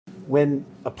when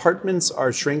apartments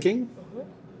are shrinking,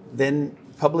 then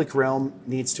public realm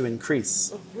needs to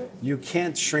increase. You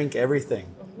can't shrink everything.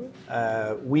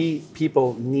 We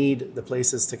people need the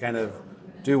places to kind of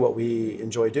do what we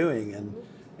enjoy doing,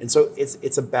 and so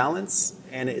it's a balance,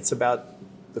 and it's about,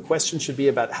 the question should be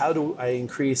about how do I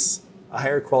increase a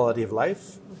higher quality of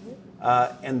life,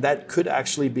 and that could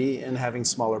actually be in having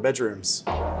smaller bedrooms.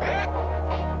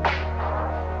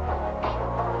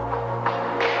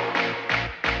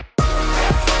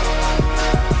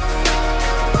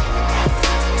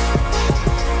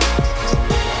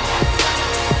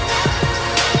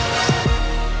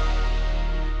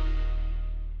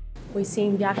 We see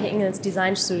Bjarke Ingels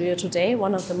Design Studio today,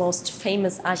 one of the most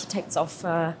famous architects of,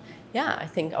 I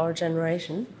think, our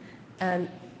generation. And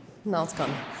now it's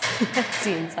gone.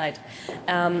 See inside.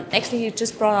 Actually, he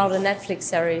just brought out a Netflix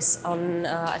series on,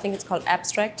 I think it's called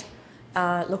Abstract.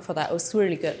 Look for that, it was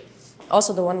really good.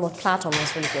 Also, the one with Platon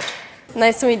was really good.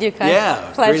 Nice to meet you, Kai.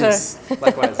 Yeah, pleasure.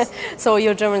 Likewise. So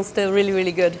your German's still really,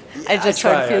 really good. I just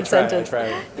heard a few sentences. I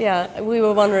try. Yeah, we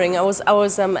were wondering. I was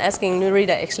asking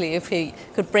Nurida actually if he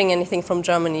could bring anything from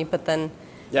Germany, but then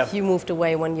you moved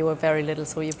away when you were very little,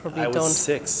 so you probably don't. I was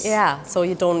 6. Yeah, so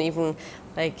you don't even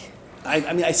like.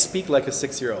 I mean, I speak like a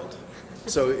 6-year-old.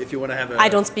 So if you want to have a. I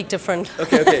don't speak different.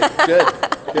 Okay,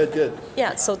 good.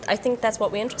 Yeah, so I think that's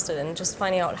what we're interested in, just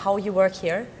finding out how you work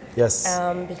here. Yes.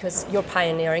 Because you're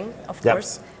pioneering, of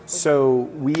course. So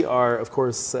we are, of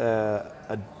course,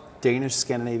 a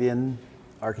Danish-Scandinavian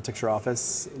architecture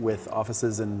office with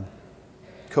offices in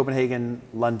Copenhagen,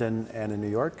 London, and in New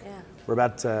York. Yeah. We're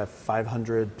about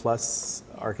 500 plus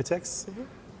architects.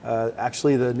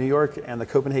 Actually, the New York and the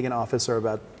Copenhagen office are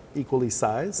about equally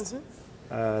sized.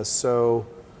 So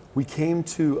we came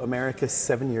to America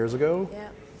 7 years ago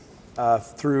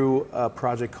through a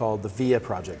project called the VIA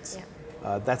project.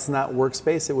 That's not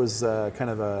Workspace, it was kind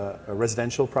of a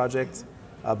residential project,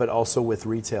 but also with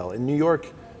retail. In New York,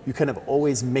 you kind of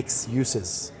always mix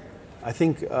uses. I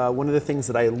think one of the things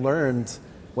that I learned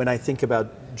when I think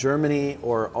about Germany,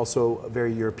 or also a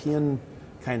very European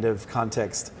kind of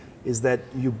context, is that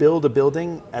you build a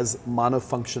building as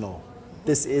monofunctional.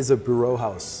 This is a bureau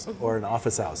house or an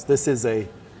office house. This is a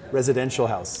residential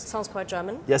house. Sounds quite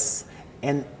German. Yes.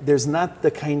 And there's not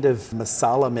the kind of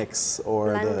masala mix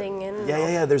or blending in.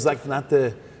 There's like not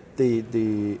the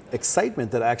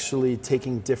excitement that actually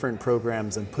taking different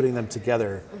programs and putting them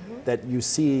together that you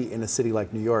see in a city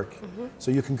like New York.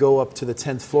 So you can go up to the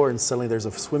 10th floor and suddenly there's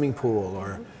a swimming pool,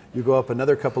 or you go up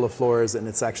another couple of floors and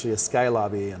it's actually a sky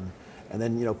lobby, and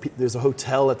then there's a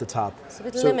hotel at the top. It's a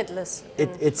bit limitless.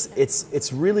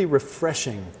 It's really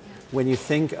refreshing when you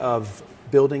think of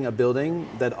building a building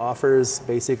that offers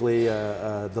basically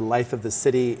the life of the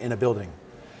city in a building.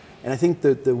 And I think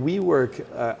that the Wework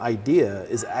idea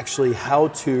is actually how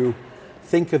to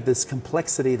think of this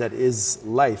complexity that is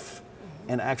life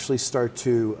and actually start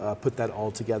to put that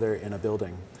all together in a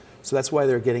building. So that's why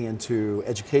they're getting into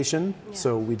education.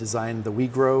 So we designed the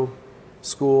Wegrow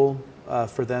school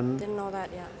for them. Didn't know that,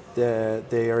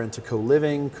 They are into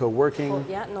co-living, co-working,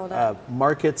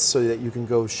 markets so that you can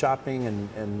go shopping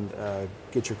and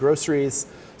get your groceries.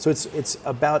 So it's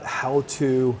about how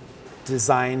to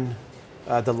design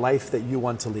the life that you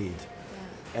want to lead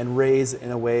and raise,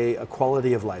 in a way, a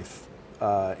quality of life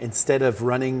instead of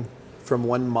running from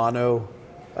one mono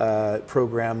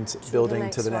programmed building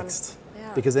to the next.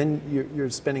 Because then you're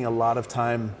spending a lot of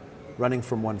time running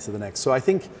from one to the next. So I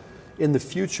think in the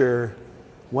future,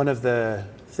 one of the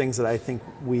things that I think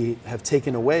we have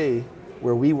taken away,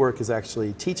 where Wework is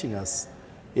actually teaching us,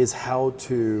 is how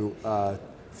to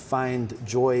find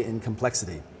joy in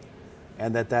complexity,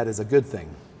 and that is a good thing,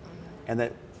 and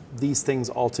that these things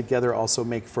all together also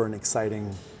make for an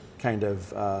exciting kind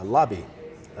of lobby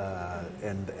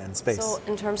and space. So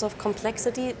in terms of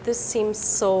complexity, this seems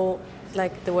so,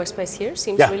 like the workspace here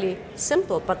seems really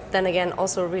simple, but then again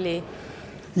also really.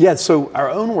 Yeah, so our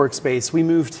own workspace, we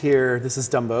moved here, this is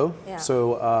Dumbo,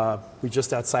 so we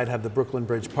just outside have the Brooklyn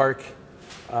Bridge Park.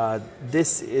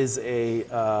 This is a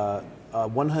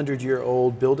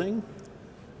 100-year-old building.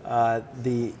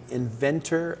 The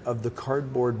inventor of the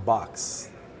cardboard box,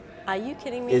 are you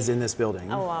kidding me? Is in this building.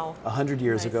 Oh wow. 100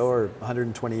 years ago, or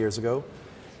 120 years ago.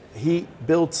 He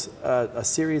built a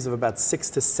series of about 6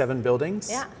 to 7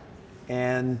 buildings.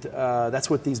 And that's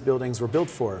what these buildings were built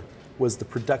for, was the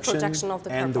production of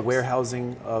the and the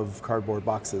warehousing of cardboard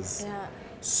boxes.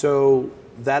 So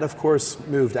that, of course,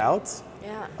 moved out.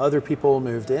 Other people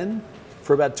moved in.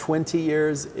 For about 20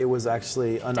 years, it was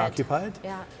actually unoccupied.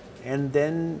 And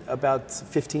then about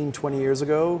 15, 20 years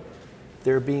ago,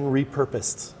 they're being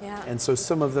repurposed. And so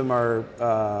some of them are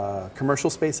commercial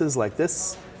spaces like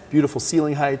this, beautiful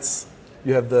ceiling heights.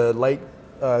 You have the light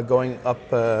going up,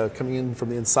 coming in from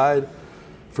the inside,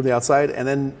 from the outside, and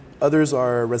then others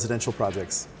are residential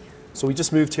projects. So we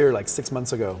just moved here like 6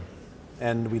 months ago,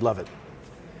 and we love it.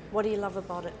 What do you love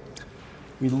about it?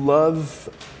 We love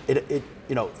it.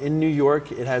 You know, in New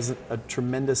York, it has a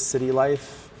tremendous city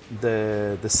life.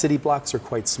 The city blocks are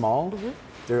quite small. Mm-hmm.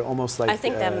 They're almost like I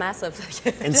think they're massive.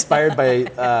 inspired by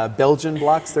Belgian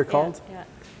blocks. They're called. Yeah, yeah.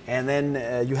 And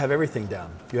then you have everything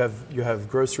down. You have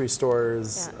grocery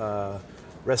stores,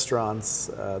 restaurants,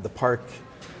 the park,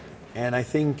 and I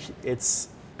think it's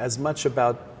as much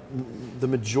about the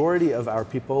majority of our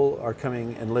people are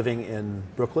coming and living in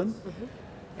Brooklyn. Mm-hmm.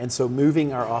 And so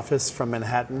moving our office from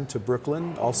Manhattan to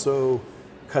Brooklyn also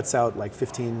cuts out like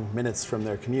 15 minutes from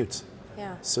their commute.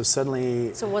 Yeah. So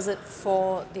suddenly... So was it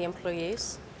for the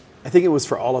employees? I think it was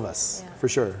for all of us, for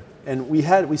sure. And we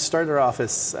started our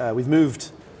office, we've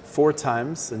moved 4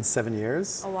 times in 7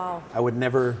 years. Oh, wow. I would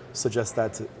never suggest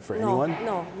that for anyone.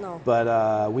 No.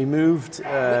 But we moved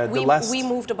we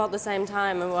moved about the same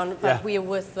time, but we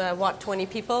were with, 20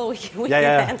 people? We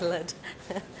can handle it.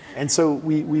 And so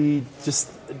we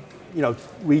just, you know,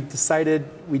 we decided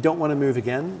we don't want to move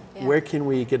again. Yeah. Where can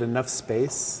we get enough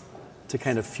space to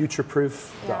kind of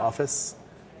future-proof the office?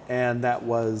 And that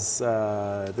was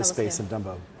the space in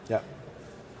Dumbo. Yeah.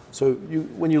 So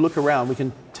when you look around, we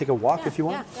can take a walk if you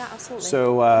want. Yeah, absolutely.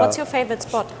 So what's your favorite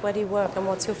spot? Where do you work, and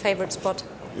what's your favorite spot?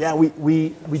 Yeah,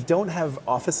 we don't have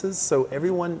offices, so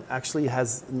everyone actually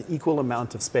has an equal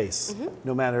amount of space,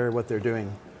 no matter what they're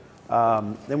doing.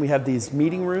 Then we have these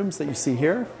meeting rooms that you see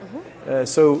here. Mm-hmm.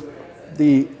 So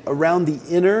around the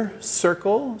inner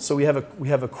circle, so we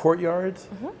have a courtyard,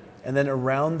 and then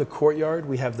around the courtyard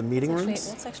we have the meeting rooms.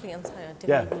 That's actually inside. I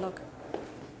didn't even look.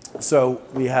 So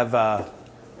we have a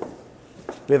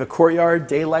courtyard.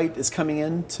 Daylight is coming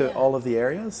in to all of the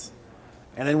areas,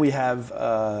 and then we have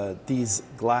these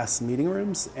glass meeting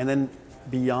rooms, and then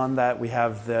beyond that we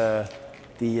have the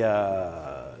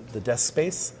desk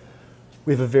space.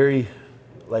 We have a very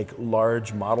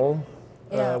large model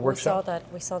workshop.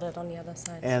 We saw that on the other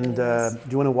side. And do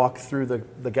you want to walk through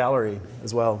the gallery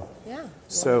as well? Yeah.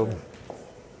 So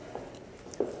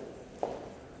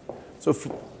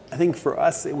I think for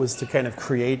us it was to kind of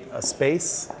create a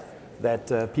space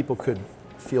that people could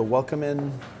feel welcome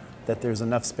in, that there's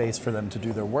enough space for them to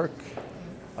do their work,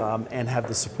 and have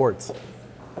the support.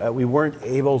 We weren't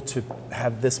able to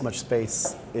have this much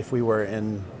space if we were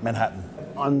in Manhattan.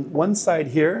 On one side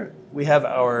here, we have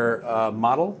our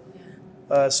model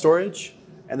storage,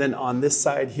 and then on this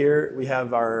side here, we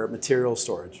have our material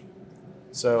storage.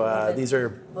 So these are,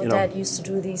 Dad used to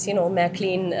do these,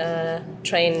 Märklin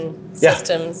train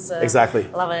systems. Exactly.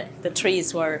 Love it. The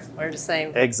trees were the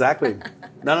same. Exactly.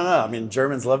 No. I mean,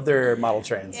 Germans love their model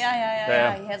trains.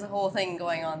 Yeah. He has a whole thing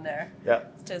going on there. Yeah.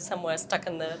 Still somewhere stuck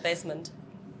in the basement.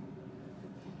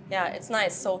 Yeah, it's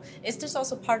nice. So is this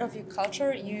also part of your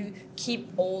culture? You keep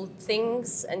old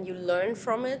things and you learn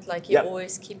from it? Like you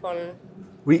always keep on...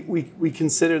 We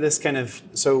consider this kind of...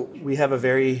 So we have a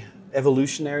very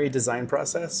evolutionary design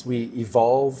process. We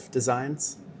evolve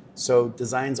designs. So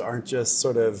designs aren't just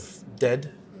sort of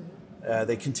dead.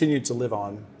 They continue to live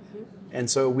on. And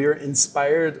so we're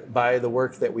inspired by the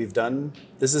work that we've done.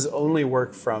 This is only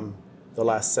work from the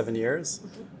last 7 years.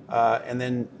 And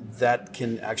then that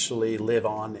can actually live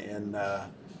on in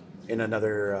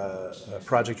another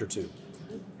project or two.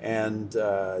 And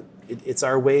it's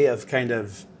our way of kind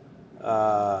of,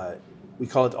 we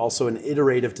call it also an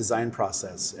iterative design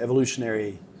process,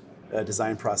 evolutionary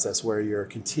design process, where you're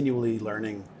continually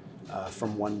learning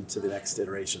from one to the next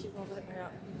iteration.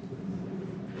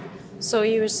 So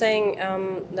you were saying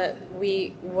that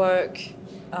we work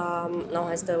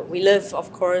we live,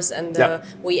 of course, and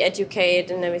we educate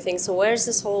and everything. So where's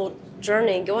this whole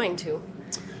journey going to?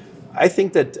 I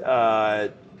think that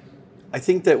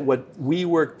what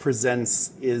Wework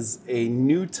presents is a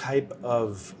new type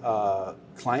of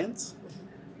client,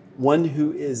 one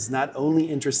who is not only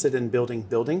interested in building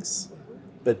buildings,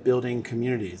 but building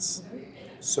communities.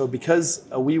 So because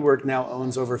Wework now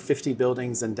owns over 50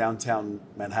 buildings in downtown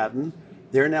Manhattan,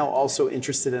 they're now also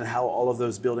interested in how all of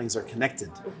those buildings are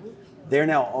connected. They're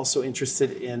now also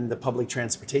interested in the public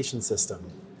transportation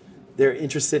system. They're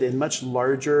interested in much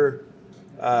larger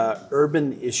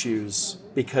urban issues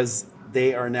because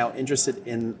they are now interested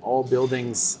in all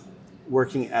buildings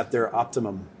working at their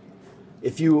optimum.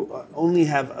 If you only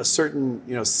have a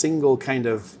certain, single kind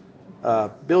of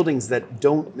buildings that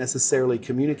don't necessarily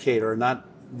communicate or are not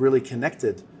really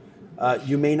connected,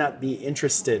 you may not be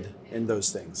interested in those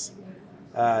things.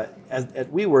 At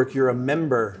Wework, you're a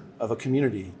member of a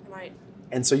community. Right.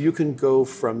 And so you can go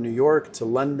from New York to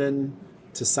London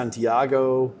to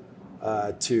Santiago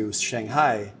to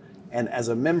Shanghai. And as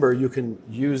a member, you can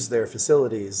use their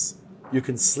facilities. You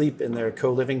can sleep in their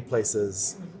co-living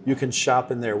places. You can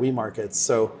shop in their WeMarkets.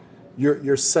 So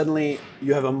you're suddenly,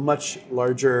 you have a much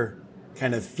larger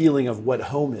kind of feeling of what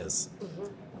home is.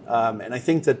 And I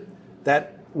think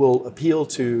that will appeal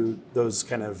to those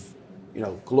kind of,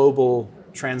 global,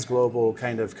 transglobal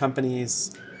kind of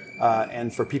companies,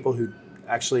 and for people who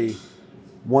actually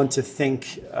want to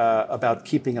think about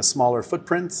keeping a smaller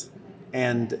footprint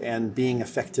and being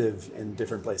effective in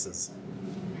different places.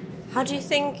 How do you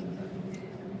think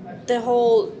the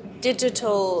whole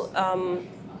digital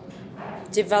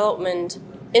development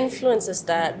influences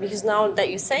that? Because now that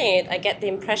you say it, I get the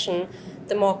impression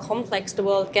the more complex the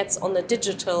world gets on the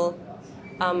digital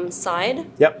side,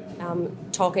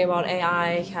 talking about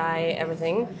AI, Kai,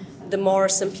 everything, the more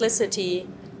simplicity,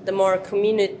 the more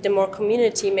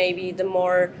community maybe, the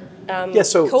more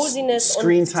so coziness.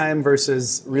 Screen time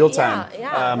versus real time.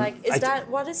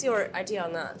 What is your idea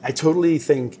on that? I totally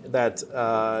think that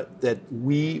that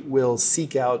we will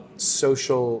seek out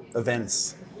social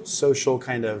events, social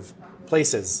kind of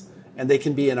places, and they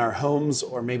can be in our homes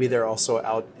or maybe they're also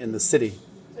out in the city.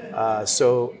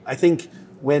 So I think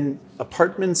when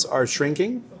apartments are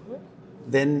shrinking,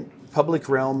 then public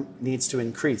realm needs to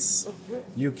increase.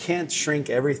 You can't shrink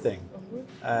everything.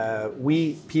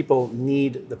 We people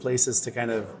need the places to kind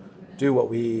of do what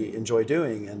we enjoy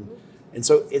doing, and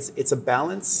so it's a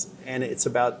balance, and it's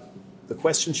about, the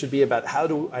question should be about how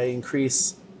do I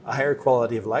increase a higher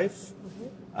quality of life,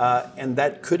 and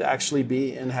that could actually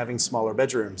be in having smaller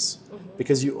bedrooms,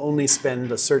 because you only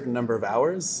spend a certain number of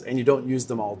hours and you don't use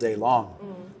them all day long.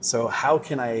 So how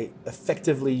can I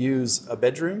effectively use a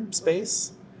bedroom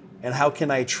space, and how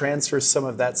can I transfer some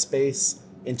of that space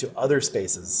into other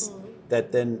spaces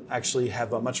that then actually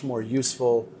have a much more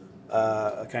useful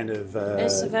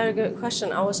It's a very good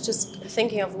question. I was just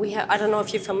thinking of, I don't know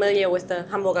if you're familiar with the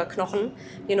Hamburger Knochen,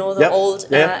 the old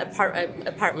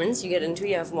apartments you get into.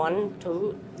 You have 1,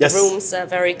 2 rooms,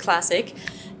 very classic.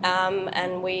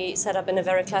 And we set up in a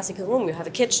very classical room. We have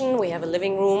a kitchen, we have a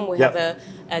living room, we have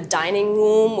a dining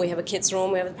room, we have a kids'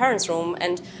 room, we have a parents' room.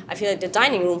 And I feel like the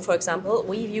dining room, for example,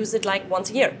 we use it like once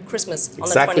a year, Christmas, on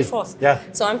the 24th. Yeah.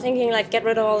 So I'm thinking, like, get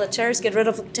rid of all the chairs, get rid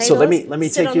of the tables, so let me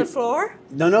sit on the floor.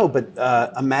 No, but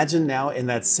imagine now in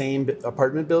that same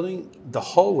apartment building, the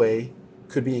hallway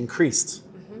could be increased,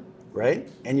 right?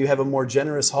 And you have a more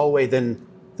generous hallway than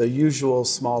the usual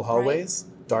small hallways,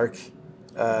 dark,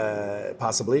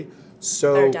 possibly.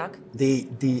 So very dark.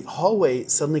 The hallway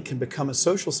suddenly can become a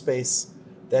social space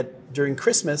that during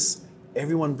Christmas,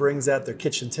 everyone brings out their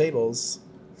kitchen tables,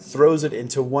 throws it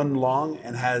into one long,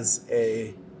 and has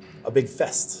a big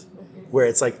fest where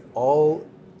it's like all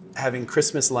having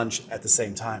Christmas lunch at the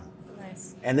same time.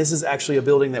 Nice. And this is actually a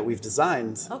building that we've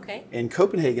designed in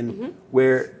Copenhagen,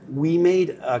 where we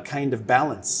made a kind of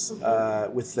balance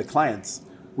with the clients.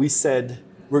 We said,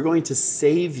 we're going to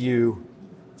save you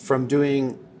from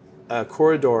doing a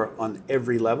corridor on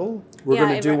every level. We're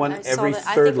going to do one every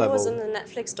third level. I think it was in the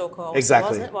Netflix doco also.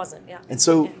 Exactly. Was it? Yeah. And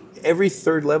so every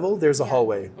third level, there's a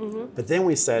hallway. But then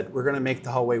we said, we're going to make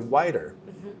the hallway wider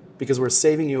because we're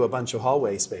saving you a bunch of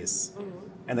hallway space.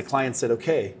 And the client said,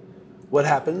 okay, what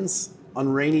happens on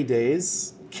rainy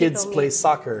days? Kids play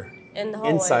soccer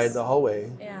inside the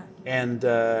hallway. Yeah. And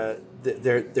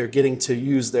they're getting to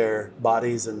use their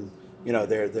bodies and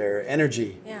their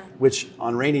energy, which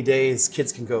on rainy days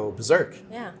kids can go berserk.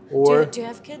 Yeah. Or do you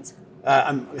have kids?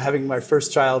 I'm having my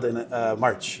first child in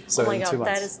March, so in 2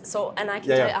 months. That is so. And I can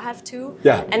tell you, I have 2.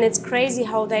 Yeah. And it's crazy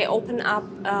how they open up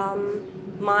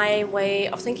my way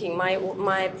of thinking,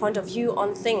 my point of view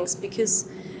on things, because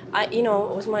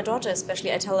with my daughter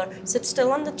especially, I tell her, sit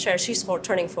still on the chair. She's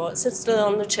turning 4. Sit still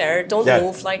on the chair. Don't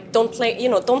move. Like, don't play.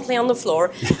 Don't play on the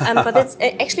floor. But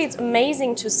it's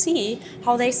amazing to see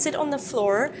how they sit on the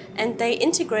floor and they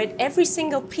integrate every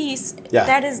single piece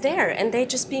that is there, and they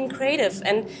just being creative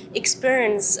and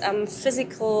experience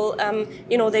physical.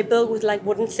 They build with like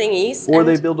wooden thingies. Or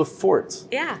they build a fort.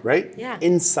 Yeah. Right. Yeah.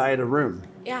 Inside a room.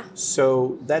 Yeah.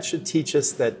 So that should teach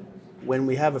us that when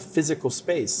we have a physical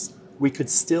space, we could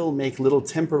still make little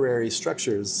temporary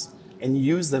structures and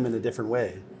use them in a different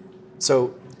way.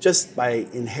 So just by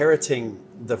inheriting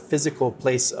the physical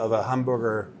place of a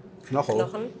Hamburger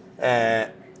Knochen,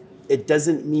 it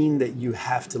doesn't mean that you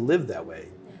have to live that way.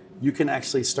 You can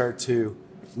actually start to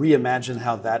reimagine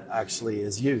how that actually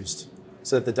is used.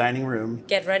 So that the dining room...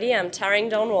 Get ready, I'm tearing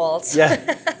down walls.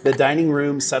 The dining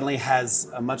room suddenly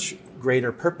has a much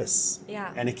greater purpose.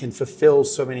 And it can fulfill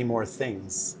so many more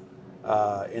things.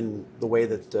 in the way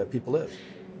that people live.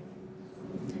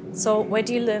 So where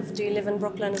do you live? Do you live in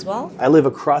Brooklyn as well? I live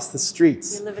across the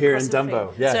streets here in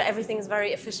Dumbo. Yeah. So everything is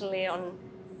very efficiently on.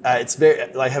 It's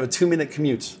very. I have a 2-minute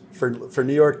commute for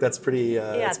New York. That's pretty.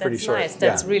 That's pretty short. Nice.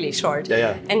 That's really short.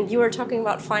 Yeah. And you were talking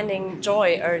about finding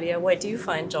joy earlier. Where do you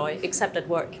find joy, except at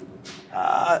work?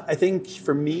 I think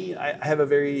for me, I have a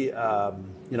very.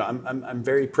 I'm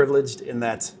very privileged in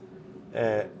that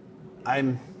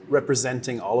I'm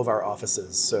representing all of our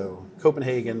offices. So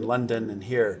Copenhagen, London, and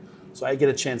here. So I get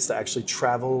a chance to actually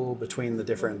travel between the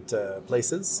different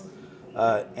places.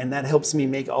 And that helps me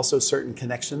make also certain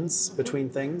connections between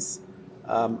things.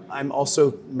 I'm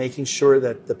also making sure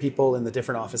that the people in the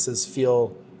different offices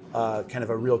feel kind of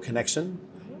a real connection.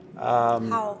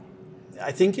 How?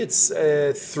 I think it's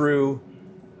through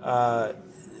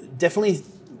definitely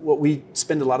what we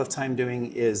spend a lot of time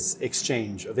doing is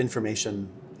exchange of information,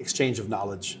 exchange of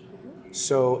knowledge.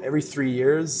 So every 3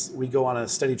 years we go on a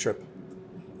study trip.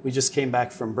 We just came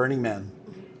back from Burning Man.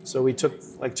 So we took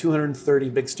like 230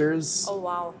 bigsters. Oh,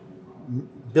 wow.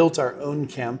 Built our own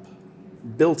camp,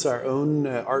 built our own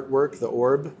artwork, the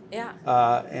orb,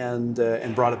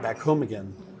 and brought it back home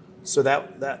again. So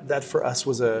that for us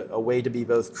was a way to be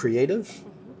both creative,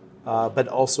 but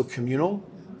also communal.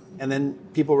 And then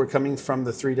people were coming from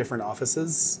the 3 different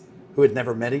offices who had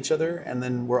never met each other, and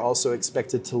then were also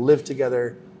expected to live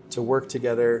together, to work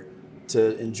together,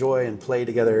 to enjoy and play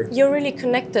together. You're really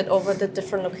connected over the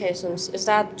different locations. Is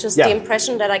that just the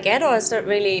impression that I get, or is that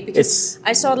really, because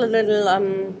I saw the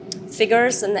little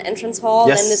figures in the entrance hall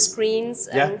and the screens.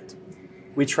 And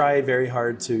we try very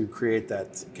hard to create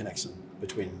that connection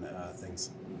between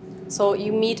things. So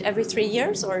you meet every 3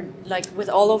 years, or like with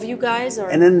all of you guys, or?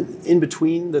 And then in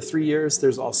between the 3 years,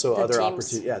 there's also other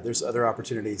opportunities. Yeah, there's other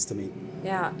opportunities to meet.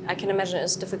 Yeah, I can imagine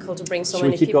it's difficult to bring so Should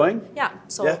many we keep people. Going? Yeah,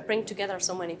 so bring together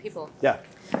so many people. Yeah.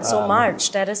 So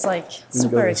March, that is like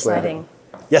super exciting.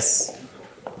 Yes.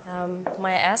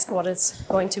 May I ask what it's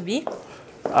going to be?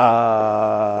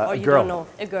 Or you don't know?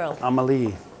 A girl.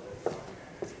 Amelie.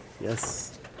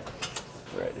 Yes.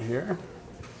 Right here.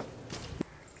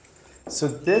 So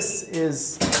this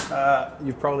is,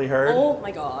 you've probably heard. Oh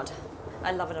my God,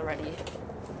 I love it already.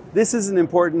 This is an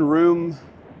important room.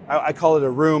 I call it a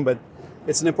room, but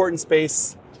it's an important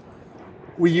space.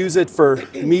 We use it for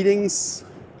meetings,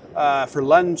 for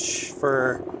lunch,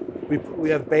 we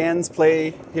have bands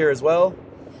play here as well.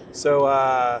 So,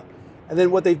 and then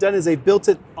what they've done is they built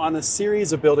it on a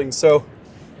series of buildings. So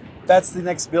that's the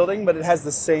next building, but it has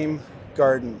the same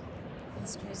garden.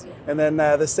 That's crazy. And then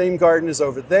the same garden is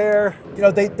over there. You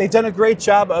know, they've done a great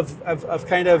job of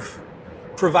kind of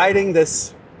providing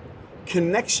this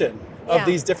connection of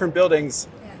these different buildings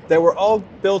that were all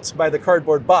built by the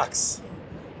cardboard box.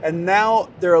 And now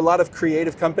there are a lot of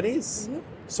creative companies.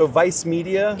 So Vice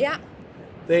Media,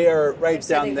 they are right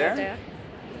down there.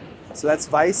 So that's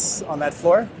Vice on that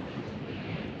floor.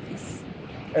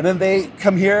 And then they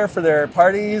come here for their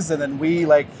parties, and then we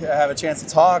like have a chance to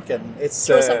talk, and it's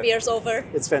throw some beers over.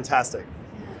 It's fantastic.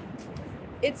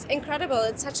 It's incredible.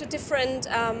 It's such a different.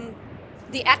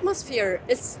 The atmosphere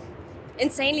is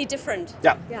insanely different.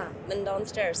 Yeah. Yeah, than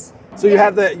downstairs. So you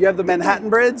have the Manhattan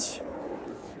Bridge,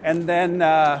 and then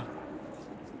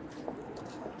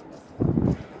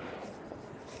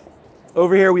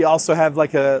over here we also have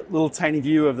like a little tiny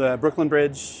view of the Brooklyn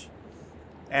Bridge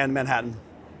and Manhattan.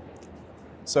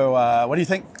 So what do you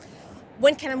think?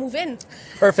 When can I move in?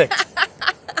 Perfect.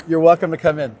 You're welcome to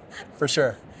come in, for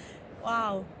sure.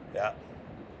 Wow. Yeah.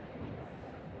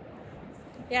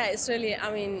 Yeah, it's really,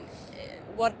 I mean,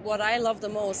 what I love the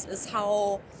most is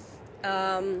how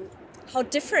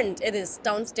different it is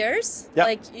downstairs. Yep.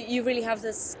 Like you really have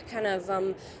this kind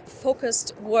of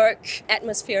focused work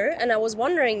atmosphere. And I was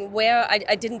wondering where,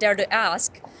 I didn't dare to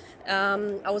ask,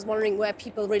 I was wondering where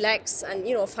people relax and,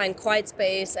 you know, find quiet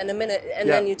space and a minute, and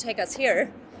then you take us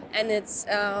here. And it's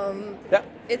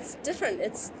it's different.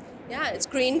 It's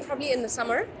green probably in the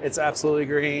summer. It's absolutely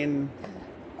green.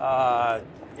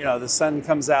 You know, the sun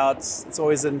comes out. It's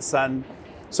always in the sun.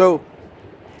 So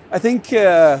I think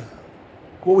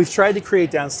what we've tried to create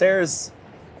downstairs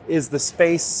is the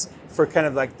space for kind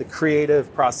of like the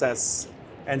creative process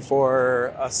and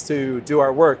for us to do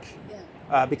our work.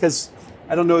 Because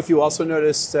I don't know if you also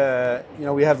noticed, you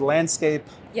know, we have landscape.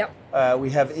 We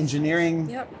have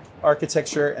engineering,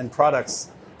 architecture, and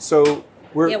products. So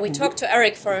we talked to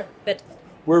Eric for a bit.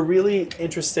 We're really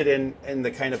interested in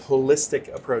the kind of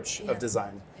holistic approach of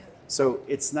design. So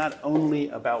it's not only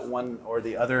about one or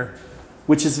the other,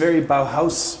 which is very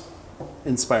Bauhaus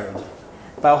inspired.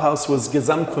 Bauhaus was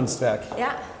Gesamtkunstwerk.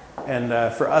 Yeah.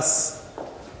 And for us,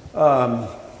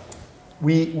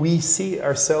 We see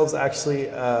ourselves actually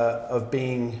of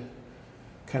being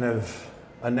kind of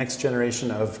a next generation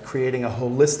of creating a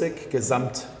holistic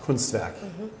Gesamtkunstwerk.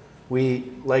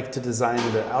 We like to design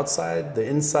the outside, the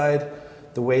inside,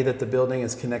 the way that the building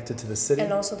is connected to the city.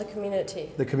 And also the community.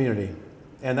 The community.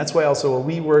 And that's why also a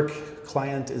Wework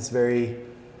client is very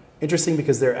interesting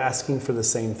because they're asking for the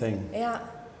same thing. Yeah.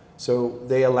 So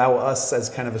they allow us as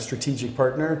kind of a strategic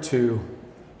partner to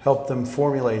help them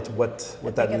formulate what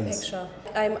that means. Picture.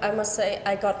 I must say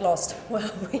I got lost. Where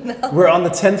are we now? We're on the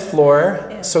 10th floor.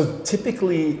 Yeah. So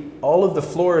typically all of the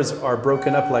floors are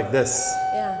broken up like this.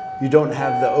 Yeah. You don't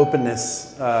have the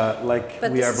openness like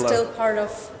but we are below. But this is still part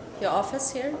of your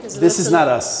office here? This is not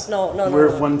us. No.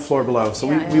 We're one floor below. So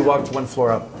we walked one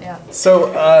floor up. Yeah.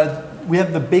 So we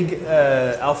have the big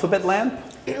alphabet lamp.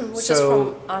 Which is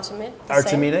from Artemide.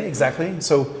 Artemide, exactly.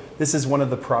 So this is one of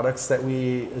the products that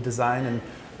we design. And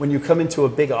when you come into a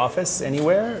big office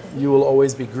anywhere, you will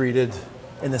always be greeted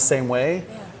in the same way.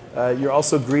 Yeah. You're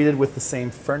also greeted with the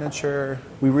same furniture.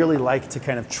 We really like to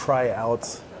kind of try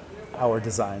out our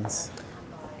designs.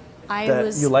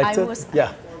 You liked it?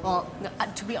 Yeah. Well, no,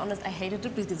 to be honest, I hated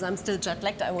it because I'm still jet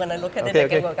lagged. When I look at it, I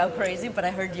can go crazy. But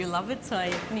I heard you love it, so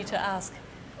I need to ask.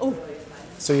 Oh.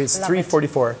 So it's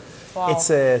 344. Wow. It's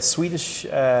a Swedish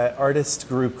artist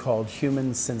group called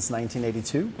Humans since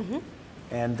 1982.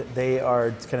 And they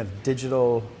are kind of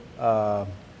digital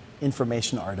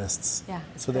information artists. Yeah,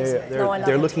 so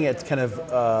they're looking at kind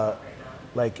of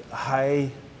like high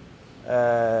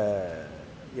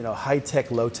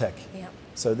tech, low tech. Yeah.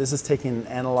 So this is taking an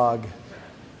analog,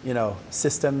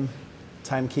 system,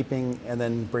 timekeeping, and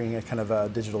then bringing a kind of a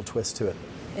digital twist to it.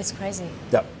 It's crazy.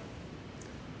 Yeah.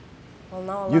 Well,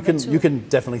 now I love it too. You can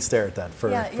definitely stare at that for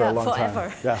a long forever.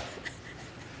 time. Yeah.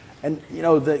 And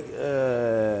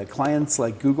the clients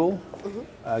like Google,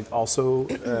 also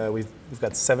we've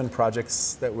got 7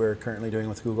 projects that we're currently doing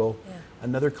with Google. Yeah.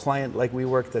 Another client like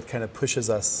Wework that kind of pushes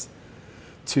us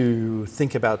to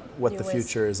think about what the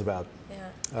future is about.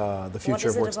 Yeah. The future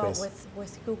of workspace. What is it about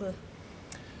with Google?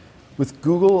 With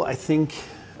Google, I think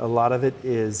a lot of it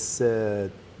is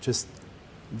just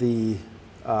the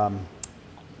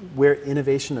where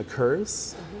innovation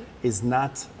occurs is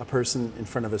not a person in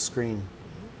front of a screen.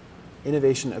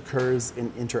 Innovation occurs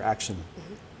in interaction.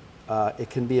 It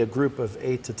can be a group of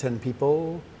 8 to 10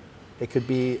 people. It could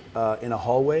be in a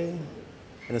hallway,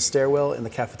 in a stairwell, in the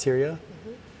cafeteria.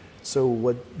 So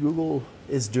what Google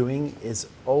is doing is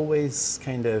always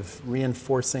kind of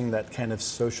reinforcing that kind of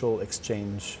social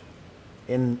exchange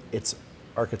in its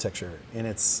architecture, in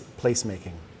its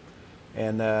placemaking.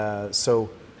 And so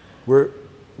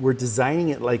we're designing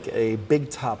it like a big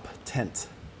top tent,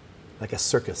 like a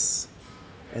circus.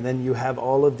 And then you have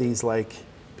all of these like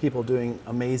people doing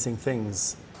amazing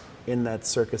things in that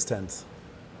circus tent.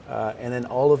 And then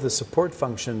all of the support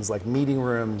functions like meeting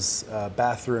rooms,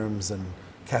 bathrooms, and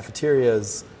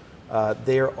cafeterias,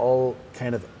 they are all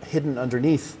kind of hidden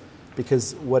underneath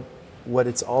because what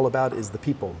it's all about is the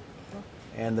people.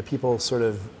 And the people sort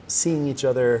of seeing each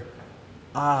other,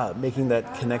 making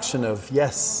that connection of,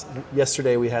 yes,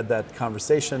 yesterday we had that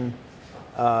conversation.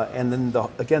 And then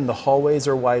again, the hallways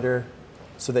are wider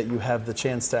so that you have the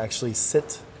chance to actually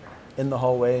sit in the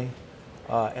hallway.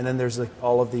 And then there's like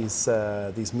all of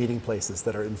these meeting places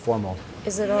that are informal.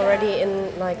 Is it already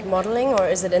in like modeling or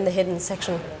is it in the hidden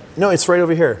section? No, it's right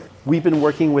over here. We've been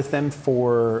working with them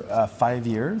for 5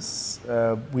 years.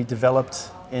 We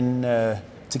developed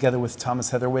together with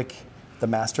Thomas Heatherwick the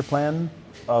master plan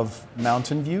of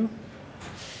Mountain View.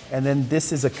 And then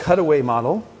this is a cutaway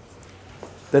model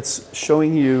that's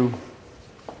showing you,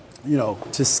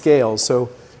 to scale. So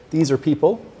these are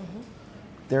people.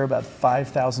 There are about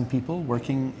 5,000 people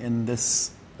working in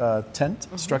this tent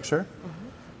structure.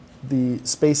 The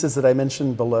spaces that I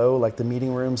mentioned below, like the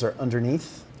meeting rooms, are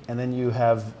underneath. And then you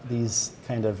have these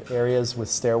kind of areas with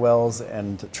stairwells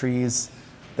and trees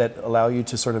that allow you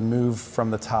to sort of move from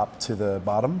the top to the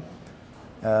bottom.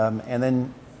 And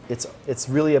then it's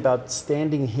really about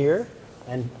standing here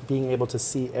and being able to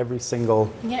see every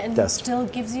single and desk. It still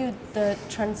gives you the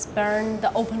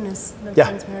the openness, the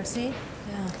transparency.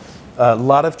 Yeah. A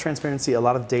lot of transparency, a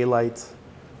lot of daylight.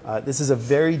 This is a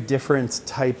very different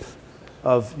type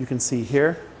of, you can see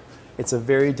here, it's a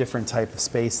very different type of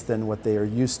space than what they are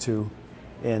used to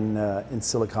in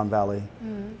Silicon Valley.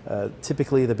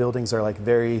 Typically the buildings are like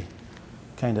very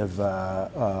kind of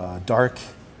dark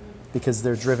because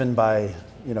they're driven by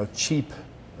cheap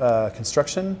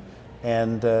construction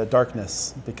and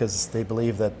darkness because they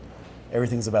believe that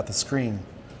everything's about the screen.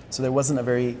 So there wasn't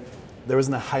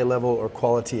a high level or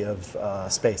quality of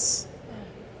space.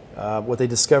 What they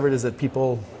discovered is that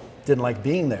people didn't like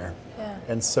being there.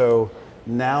 And so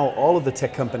now all of the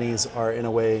tech companies are, in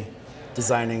a way,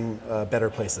 designing better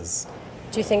places.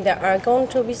 Do you think there are going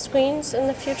to be screens in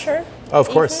the future? Oh, of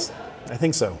course. I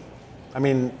think so. I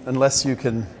mean, unless you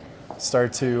can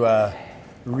start to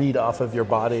read off of your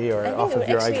body or off of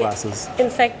your eyeglasses. In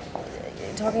fact,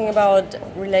 talking about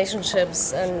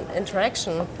relationships and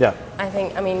interaction, yeah.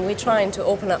 I mean, we're trying to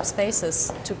open up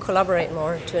spaces to collaborate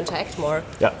more, to interact more,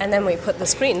 yeah. and then we put the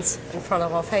screens in front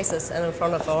of our faces and in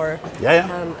front of our,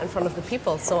 in front of the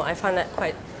people. So I find that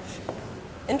quite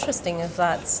interesting if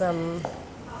that's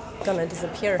gonna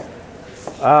disappear.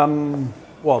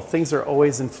 Well, things are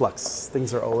always in flux.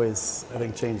 Things are always, I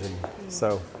think, changing.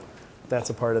 So that's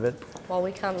a part of it. Well,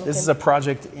 we can. This is a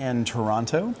project in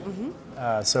Toronto.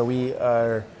 So we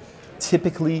are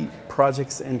typically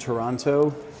projects in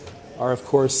Toronto are, of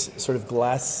course, sort of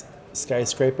glass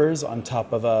skyscrapers on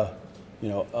top of a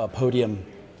podium.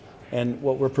 And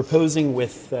what we're proposing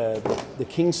with the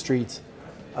King Street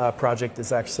project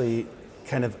is actually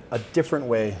kind of a different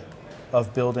way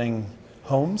of building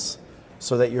homes,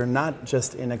 so that you're not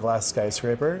just in a glass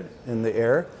skyscraper in the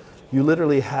air. You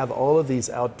literally have all of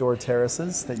these outdoor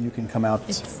terraces that you can come out to.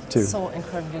 It's so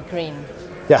incredibly green.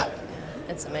 Yeah.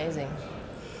 It's amazing.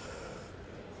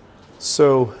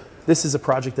 So this is a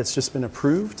project that's just been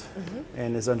approved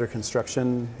and is under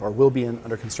construction, or will be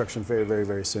under construction very, very,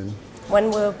 very soon.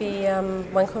 When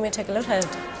can we take a look at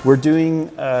it? We're doing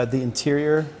the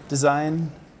interior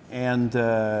design, and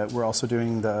we're also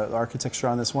doing the architecture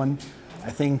on this one. I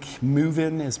think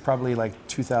move-in is probably like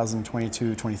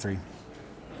 2022-23.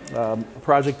 A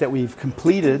project that we've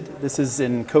completed. This is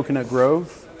in Coconut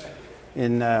Grove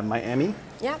in Miami.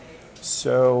 Yeah.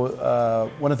 So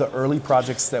one of the early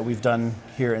projects that we've done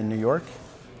here in New York.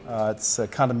 It's a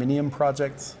condominium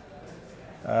project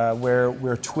where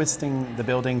we're twisting the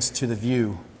buildings to the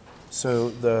view. So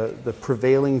the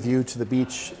prevailing view to the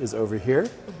beach is over here,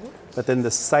 but then the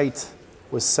site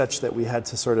was such that we had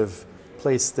to sort of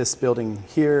place this building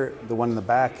here, the one in the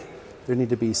back. There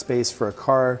needed to be space for a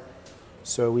car.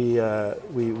 So we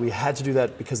had to do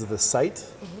that because of the site.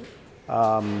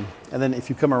 And then if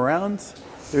you come around,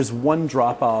 there's one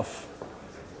drop off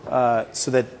so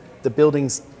that the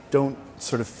buildings don't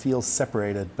sort of feel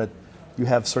separated, but you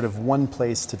have sort of one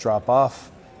place to drop off.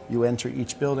 You enter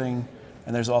each building,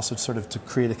 and there's also sort of to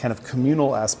create a kind of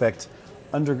communal aspect.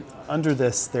 Under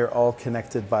this, they're all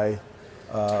connected by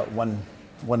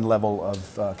one level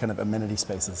of kind of amenity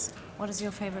spaces. What is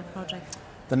your favorite project?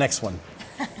 The next one.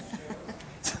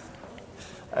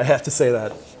 I have to say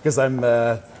that because I'm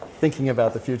thinking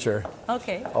about the future.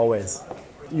 Okay. Always.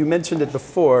 You mentioned it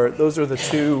before. Those are the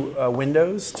two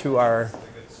windows to our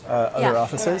other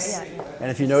offices. Yeah.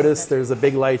 And if you notice, there's a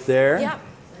big light there,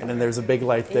 and then there's a big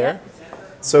light there.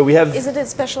 So we have. Is it a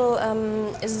special?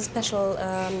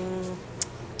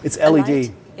 It's LED.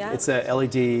 Light? Yeah? It's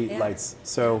LED lights.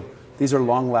 So these are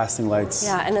long-lasting lights.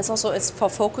 Yeah, and it's for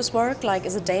focus work. Like,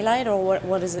 is it daylight or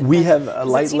what is it? We have a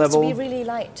light level. It seems to be really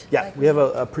light. Yeah, like, we have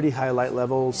a pretty high light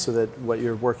level so that what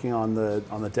you're working on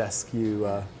the desk, you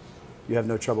have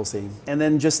no trouble seeing. And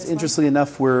then just interestingly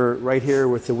enough, we're right here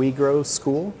with the Wegrow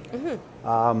school.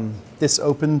 This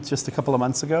opened just a couple of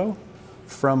months ago.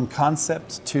 From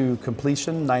concept to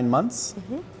completion, 9 months.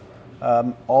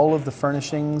 All of the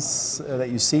furnishings that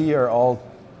you see are all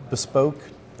bespoke,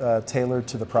 tailored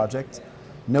to the project.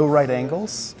 No right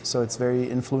angles, so it's very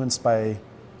influenced by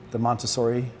the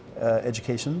Montessori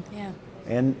education. Yeah.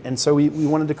 And so we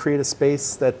wanted to create a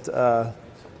space that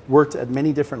worked at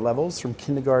many different levels, from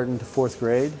kindergarten to 4th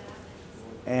grade,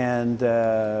 and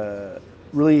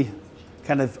really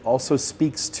kind of also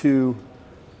speaks to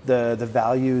the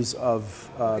values of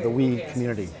the We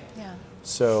community. Yeah.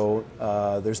 So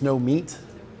there's no meat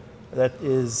that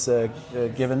is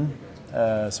given.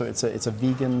 So it's a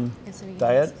vegan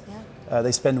diet. Yeah.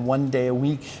 They spend 1 day a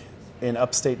week in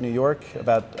upstate New York,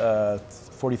 about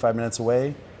 45 minutes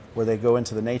away, where they go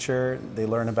into the nature. They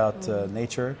learn about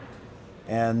nature,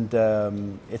 and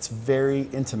it's very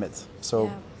intimate.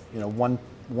 So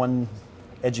one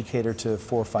educator to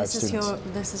 4 or 5 students.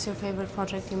 This is your favorite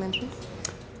project you mentioned?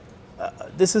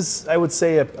 This is, I would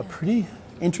say, a pretty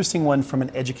interesting one from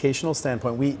an educational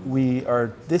standpoint. We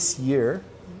are this year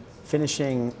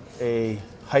finishing a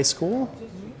high school,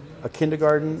 a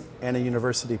kindergarten, and a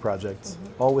university project,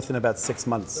 all within about 6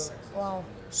 months. Wow.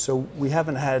 So we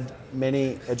haven't had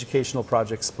many educational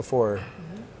projects before.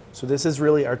 So this is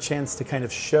really our chance to kind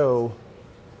of show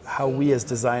how we as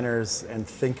designers and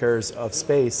thinkers of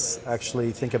space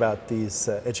actually think about these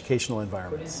educational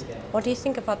environments. What do you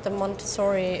think about the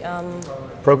Montessori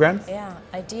program? Yeah,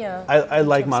 idea. I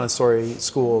like Montessori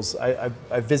schools. I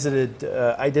visited,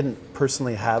 I didn't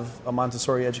personally have a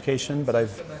Montessori education, but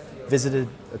I've visited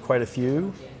quite a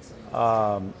few.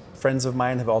 Friends of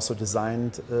mine have also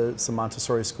designed some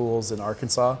Montessori schools in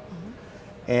Arkansas.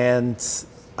 Mm-hmm. And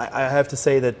I have to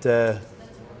say that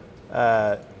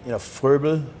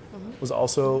Fröbel was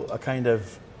also a kind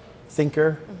of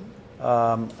thinker.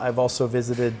 Mm-hmm. I've also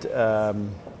visited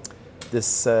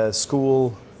this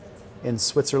school in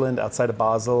Switzerland outside of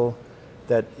Basel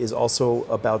that is also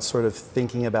about sort of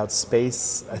thinking about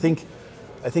space. I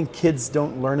think kids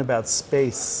don't learn about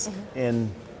space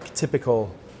in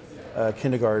typical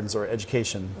kindergartens or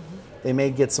education. They may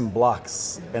get some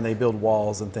blocks and they build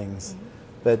walls and things.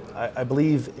 But I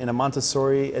believe in a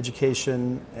Montessori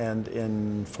education and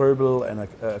in Fröbel and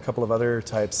a couple of other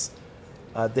types,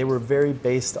 they were very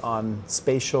based on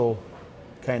spatial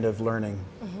kind of learning.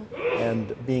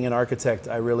 And being an architect,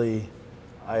 I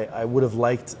would have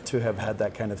liked to have had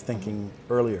that kind of thinking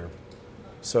earlier.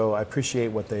 So I appreciate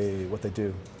what they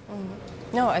do.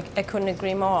 No, I couldn't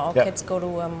agree more. Our kids go to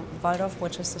Waldorf,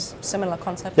 which is a similar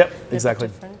concept. Yep, exactly.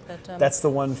 But, that's the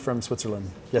one from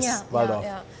Switzerland. Yes, Waldorf.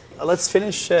 Yeah. Let's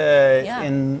finish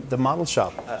in the model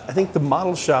shop. I think the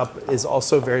model shop is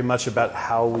also very much about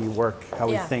how we work, how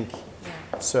we think.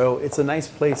 Yeah. So it's a nice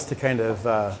place to kind of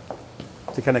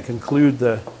conclude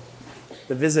the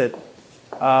visit.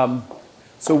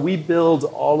 So we build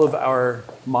all of our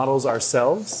models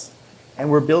ourselves, and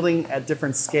we're building at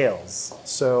different scales.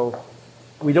 So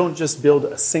we don't just build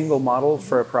a single model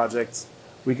for a project.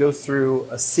 We go through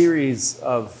a series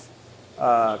of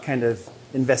kind of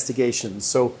investigations.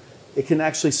 So it can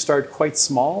actually start quite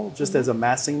small, just as a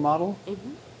massing model.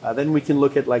 Then we can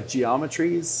look at like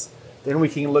geometries. Then we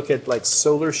can look at like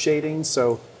solar shading.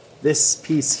 So this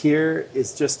piece here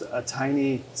is just a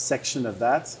tiny section of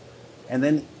that. And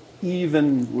then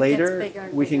even later,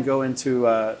 we can go into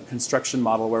a construction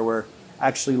model where we're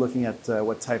actually looking at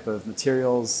what type of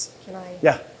materials.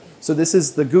 Yeah. So this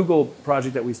is the Google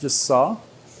project that we just saw,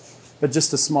 but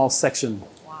just a small section.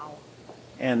 Wow.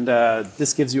 And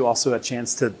this gives you also a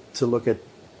chance to look at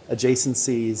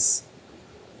adjacencies,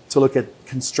 to look at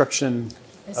construction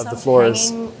of the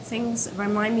floors. Hanging things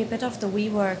remind me a bit of the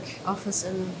Wework office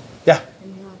in Europe. Yeah.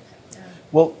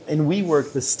 Well, in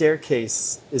Wework, the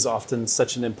staircase is often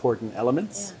such an important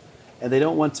element. And they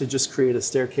don't want to just create a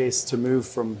staircase to move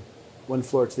from one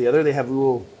floor to the other. They have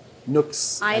little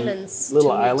nooks, islands,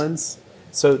 little islands.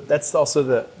 So that's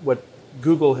also what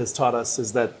Google has taught us,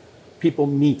 is that people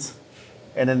meet,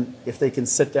 and then if they can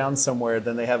sit down somewhere,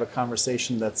 then they have a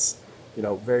conversation that's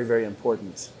very, very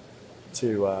important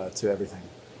to everything.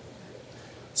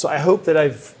 So I hope that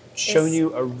I've shown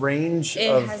you a range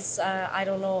of... It has, I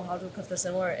don't know how to put this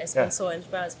in words. It's been so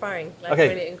inspiring,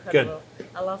 really incredible. Good.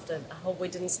 I loved it. I hope we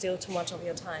didn't steal too much of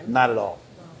your time. Not at all.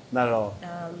 No. Not at all.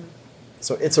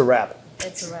 So it's a wrap.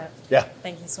 It's a wrap. Yeah.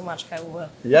 Thank you so much, Kai Uwe.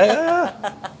 Yeah.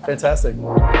 Fantastic.